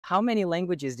How many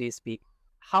languages do you speak?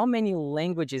 How many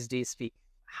languages do you speak?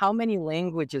 How many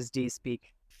languages do you speak?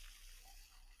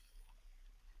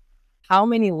 How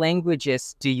many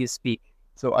languages do you speak?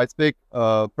 So I speak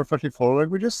perfectly 4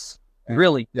 languages.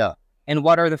 Really? Yeah. And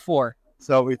what are the four?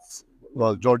 So it's,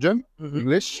 well, Georgian,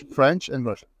 English, French, and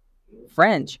Russian.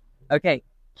 French. Okay.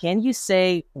 Can you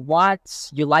say what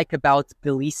you like about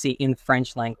Tbilisi in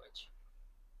French language?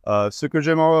 Ce que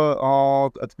j'aime à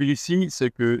Tbilisi,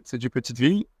 c'est que c'est une petite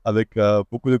ville avec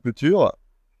beaucoup de culture,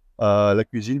 la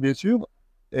cuisine bien sûr,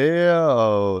 et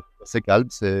c'est calme,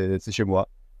 c'est chez moi.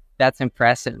 That's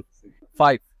impressive.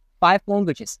 Five. Five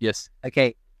languages. Yes.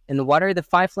 Okay. And what are the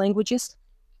five languages?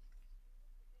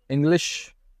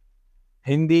 English,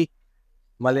 Hindi,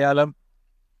 Malayalam,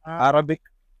 Arabic,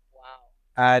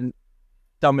 and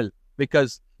Tamil.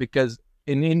 Because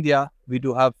in India we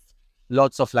do have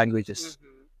lots of languages.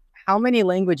 How many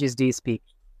languages do you speak?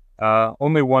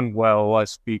 Only one well I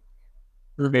speak.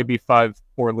 Maybe 5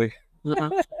 poorly.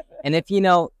 And if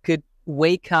could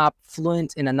wake up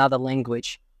fluent in another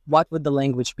language, what would the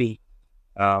language be?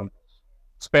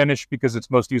 Spanish, because it's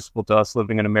most useful to us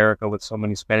living in America with so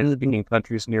many Spanish-speaking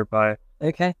countries nearby.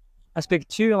 Okay. I speak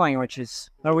 2 languages,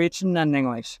 Norwegian and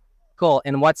English. Cool.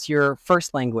 And what's your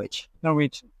first language?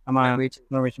 Norwegian. I'm a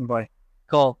Norwegian boy.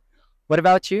 Cool. What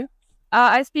about you?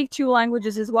 I speak 2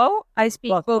 languages as well. I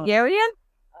speak Bulgarian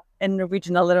and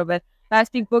Norwegian a little bit. I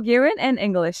speak Bulgarian and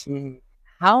English.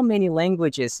 How many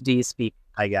languages do you speak?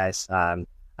 Hi guys, I'm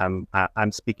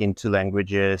speaking 2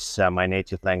 languages. My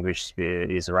native language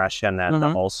is Russian, and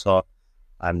also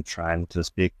I'm trying to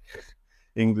speak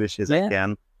English as I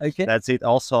can. Okay. That's it.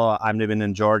 Also, I'm living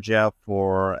in Georgia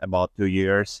for about 2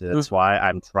 years. That's why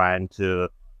I'm trying to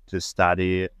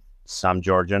study some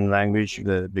Georgian language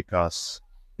because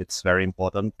it's very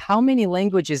important. How many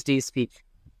languages do you speak?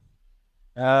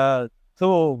 2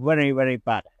 very, very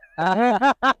bad.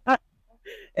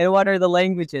 And what are the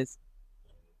languages?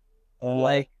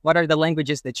 What are the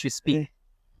languages that you speak?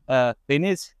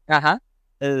 Finnish,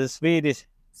 Swedish,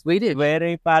 Swedish.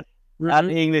 very bad, and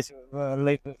English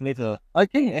little.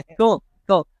 Okay, cool.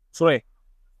 3.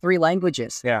 3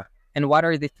 languages. Yeah. And what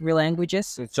are the 3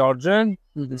 languages? Georgian,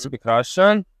 I speak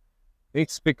Russian, I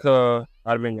speak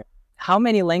Armenian. How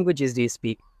many languages do you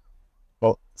speak?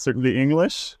 Well, certainly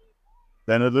English,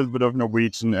 then a little bit of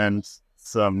Norwegian and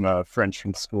some French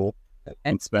from school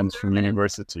and Spanish from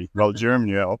university. Well, German,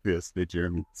 yeah, obviously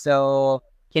German. So,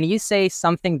 can you say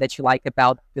something that you like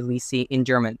about Tbilisi in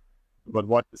German? But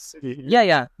what the city here?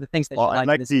 Yeah, the things that Well, you I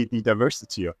like. like the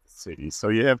diversity of the city. So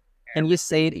you have... Can you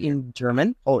say it in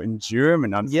German? Oh, in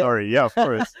German, I'm sorry. Yeah, of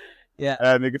course.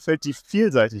 Yeah. Mir gefällt die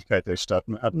Vielseitigkeit der Stadt.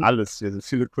 Man hat alles hier, so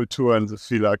viele Kulturen, so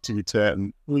viele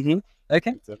Aktivitäten.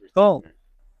 Okay, cool.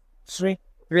 3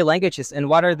 languages. And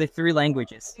what are the 3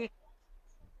 languages?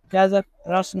 Kazakh,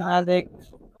 Russian, Arabic.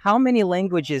 How many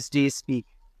languages do you speak?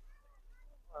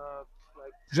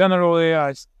 Generally,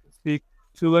 I speak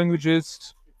 2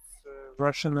 languages,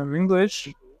 Russian and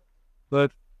English,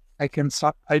 but I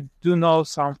do know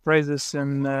some phrases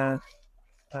in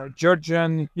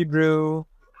Georgian, Hebrew,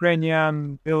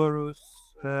 Ukrainian, Belarus.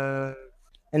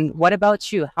 And what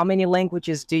about you? How many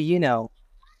languages do you know?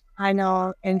 I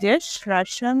know English,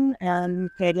 Russian,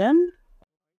 and Italian,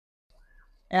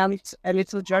 and a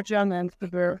little Georgian and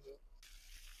Hebrew.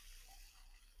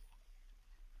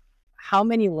 How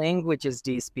many languages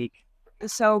do you speak?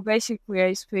 So basically,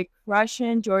 I speak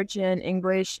Russian, Georgian,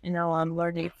 English, and now I'm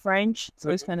learning French. So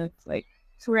it's kind of like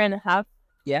 3.5.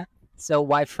 Yeah. So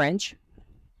why French?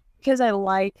 Because I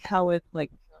like how it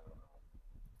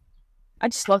I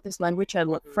just love this language. I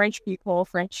love French people,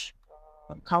 French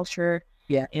culture.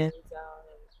 Yeah. And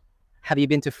have you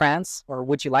been to France, or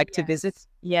would you like to visit?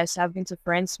 Yes, I've been to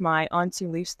France. My auntie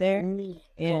lives there,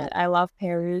 and I love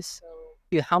Paris.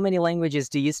 How many languages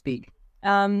do you speak?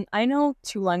 I know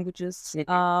 2 languages,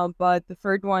 but the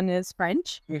third one is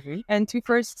French, and 2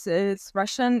 first is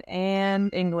Russian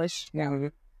and English.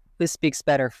 Who speaks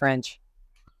better French?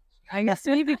 I guess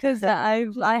me because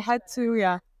I had to.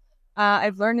 Yeah,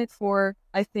 I've learned it for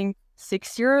I think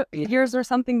 6 years or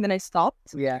something. Then I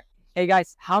stopped. Yeah. Hey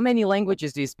guys, how many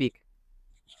languages do you speak?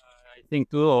 I think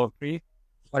 2 or 3.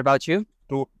 What about you?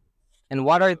 2. And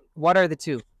what are the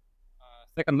 2?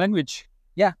 Second language.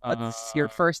 Yeah, what's your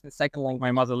first and second language?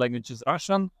 My mother language is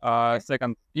Russian.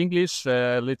 Second, English.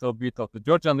 A little bit of the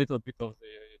Georgian, little bit of the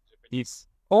Japanese.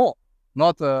 Oh,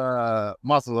 Not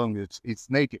mother language, it's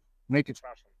native Russian.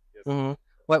 Yes.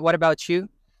 What about you?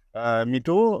 Me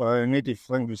too. Native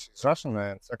language is Russian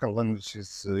and second language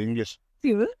is English.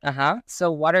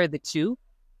 So what are the 2?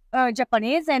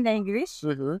 Japanese and English.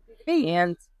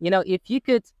 And if you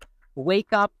could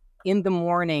wake up in the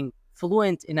morning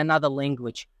fluent in another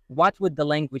language, what would the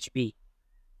language be?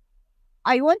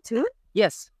 I want to.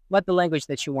 Yes, what the language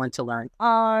that you want to learn?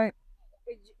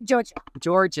 Georgia.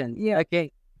 Georgian. Yeah.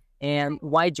 Okay. And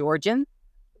why Georgian?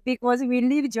 Because we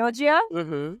live Georgia,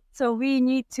 Mm-hmm. so we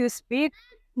need to speak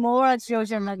more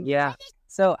Georgian language. Yeah.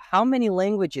 So how many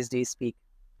languages do you speak?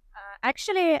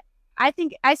 Actually, I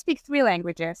think I speak 3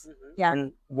 languages. Yeah.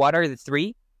 And what are the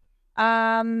 3?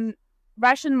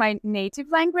 Russian, my native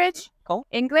language. Cool.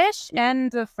 English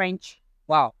and French.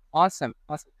 Wow. Awesome.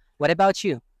 Awesome. What about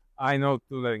you? I know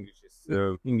 2 languages,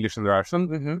 English and Russian,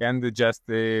 Mm-hmm. and just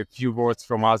a few words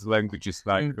from other languages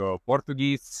like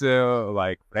Portuguese,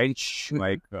 like French,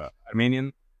 like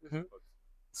Armenian.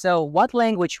 So what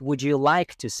language would you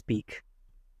like to speak?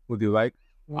 Would you like?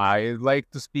 I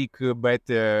like to speak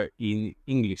better in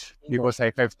English because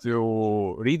I have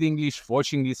to read English,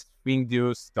 watch English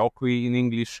videos, talk in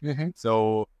English.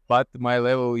 So, but my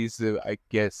level is, I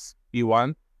guess,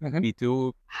 B1,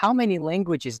 B2. How many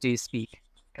languages do you speak?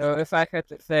 If I had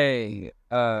to say,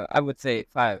 I would say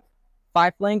 5.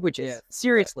 5 languages? Yeah.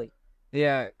 Seriously?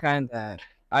 Yeah, kinda.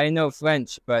 I know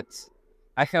French, but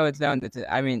I haven't learned it.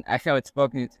 I mean, I haven't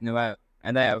spoken it in a while,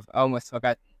 and I have almost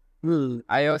forgotten.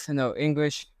 I also know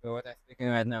English, for what I'm speaking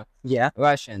right now. Yeah.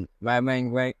 Russian, my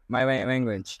main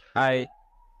language. I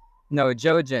know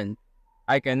Georgian.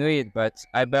 I can read, but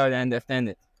I barely understand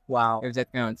it, Wow. if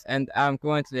that counts. And I'm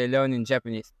currently learning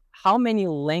Japanese. How many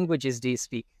languages do you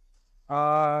speak?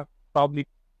 Probably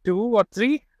 2 or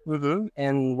 3.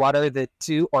 And what are the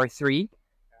 2 or 3?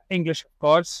 English, of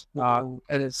course.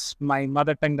 It is my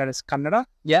mother tongue, that is Kannada.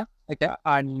 Yeah. Okay.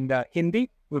 And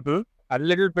Hindi. A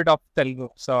little bit of Telugu.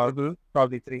 So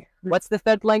probably 3. What's the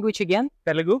 3rd language again?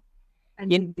 Telugu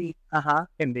And Hindi. Uh-huh.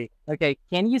 Hindi. Okay.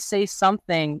 Can you say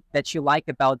something that you like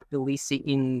about Tbilisi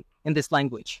in this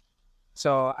language?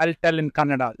 So I'll tell in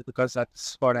Kannada because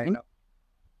that's what I know.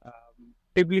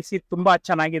 Tbilisi ತುಂಬಾ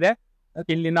ಚೆನ್ನಾಗಿದೆ.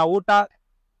 ಇಲ್ಲಿನ ಊಟ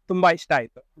ತುಂಬಾ ಇಷ್ಟ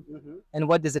ಆಯ್ತು. And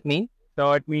what does it mean? So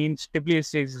it means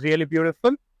Tbilisi is really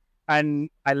beautiful and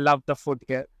I love the food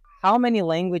here. How many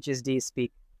languages do you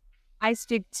speak? I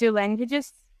speak 2 languages,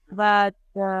 but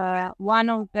one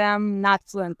of them not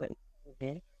fluently.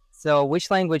 Okay. So which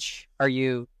language are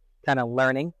you kind of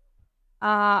learning?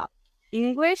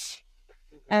 English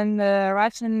and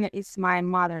Russian is my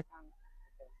mother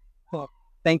tongue.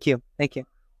 Thank you. Thank you.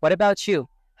 What about you?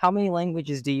 How many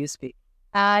languages do you speak?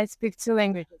 I speak 2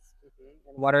 languages.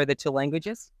 And what are the 2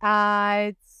 languages?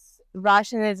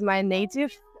 Russian is my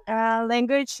native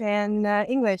language and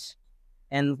English.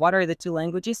 And what are the 2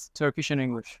 languages? Turkish and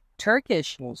English. Turkish.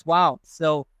 Wow. So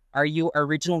are you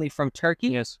originally from Turkey?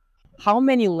 Yes. How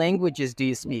many languages do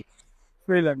you speak?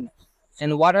 3 languages.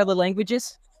 And what are the languages?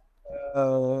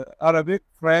 Arabic,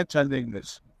 French and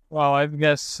English. Well, I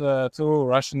guess 2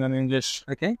 Russian and English.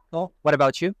 Okay. Cool. What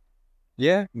about you?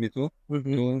 Yeah, me too.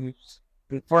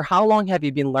 For how long have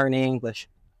you been learning English?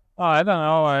 I don't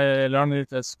know. I learned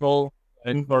it at school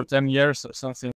for 10 years or something.